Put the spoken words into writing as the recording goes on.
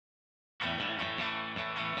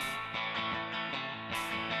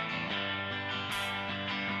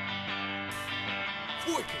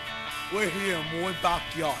We're here in my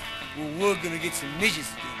backyard where we're gonna get some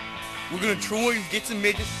midgets again. We're gonna try and get some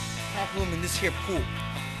midgets, tackle them in this here pool.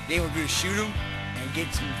 Then we're gonna shoot them and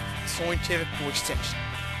get some scientific research.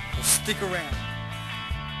 So stick around.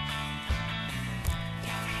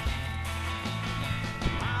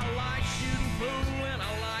 I like shooting pool and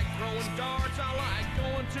I like throwing darts. I like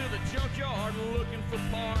going to the junkyard looking for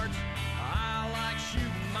parts. I like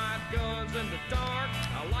shooting my guns in the dark.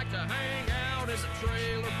 I like to hang out in the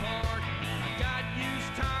trailer park. I got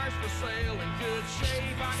used tires for sale in good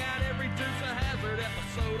shape. I got every Dukes of Hazzard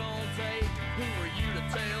episode on tape. Who are you to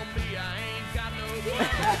tell me I ain't got no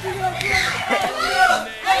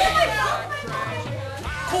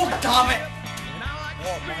Oh, damn it!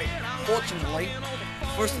 Oh, mate. Fortunately,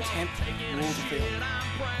 first attempt was a failure.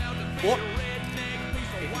 But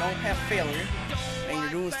if you don't have failure, then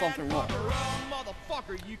you're doing something wrong.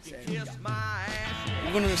 So,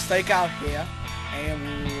 we're gonna stake out here, and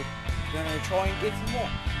we're gonna try and get some more.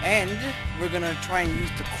 And we're gonna try and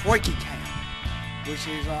use the Crikey cam, which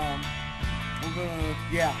is we're gonna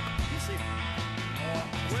let's see.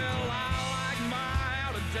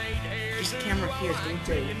 This camera here is going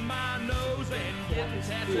to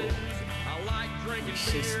I like drinking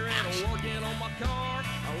beer and working on my car. I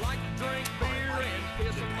like to drink beer and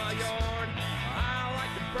piss in my yard. I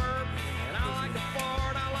like to burp and I like to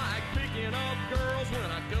fart. I like picking up girls when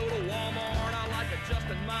I go to Walmart. I like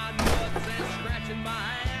adjusting my nuts and scratching my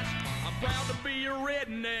ass. I'm proud to be a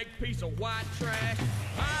redneck piece of white trash.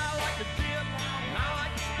 I like to dip and I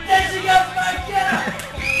like to spin. There she goes, Mike! Get her!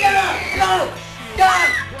 Get her! Go!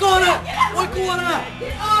 Go on up! What going on? Oh,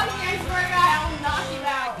 I swear to God, I'll knock you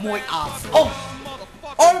out. My ass. Oh!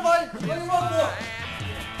 Alright, buddy! What do you run for?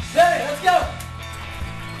 Ready, let's go!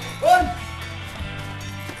 Run!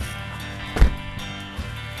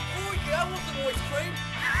 Oh yeah, I want some ice cream.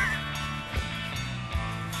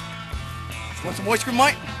 You want some ice cream,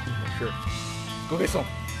 Mike? Sure. Go get some.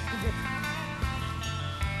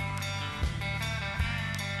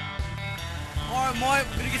 Alright, Mike,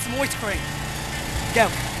 we're gonna get some ice cream. Go.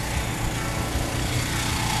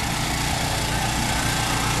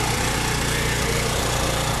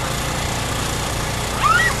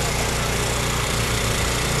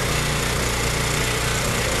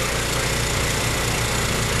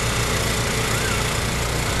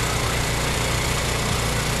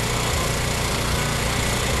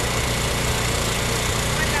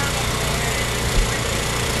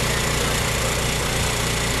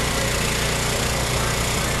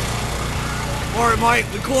 Alright, Mike,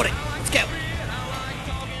 we caught it. Let's go.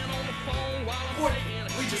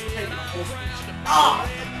 We just take it hostage. Ah!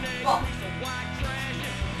 Fuck.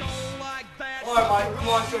 Alright, Mike, come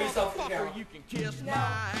on, show yourself from here.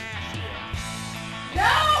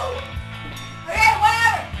 No! Okay,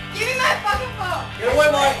 whatever. Give me my fucking phone. Get away,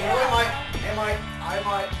 Mike. Get away, Mike. Hey, Mike. Hi,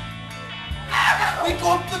 Mike. We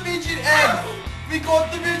got the midget eggs. We got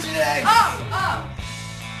the midget eggs. Oh.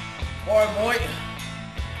 Alright, Mike.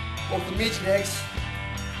 Got the midget eggs.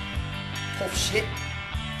 Tough shit.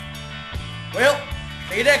 Well,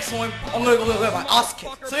 see you next time. I'm gonna go get my ass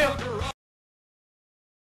kicked. See ya.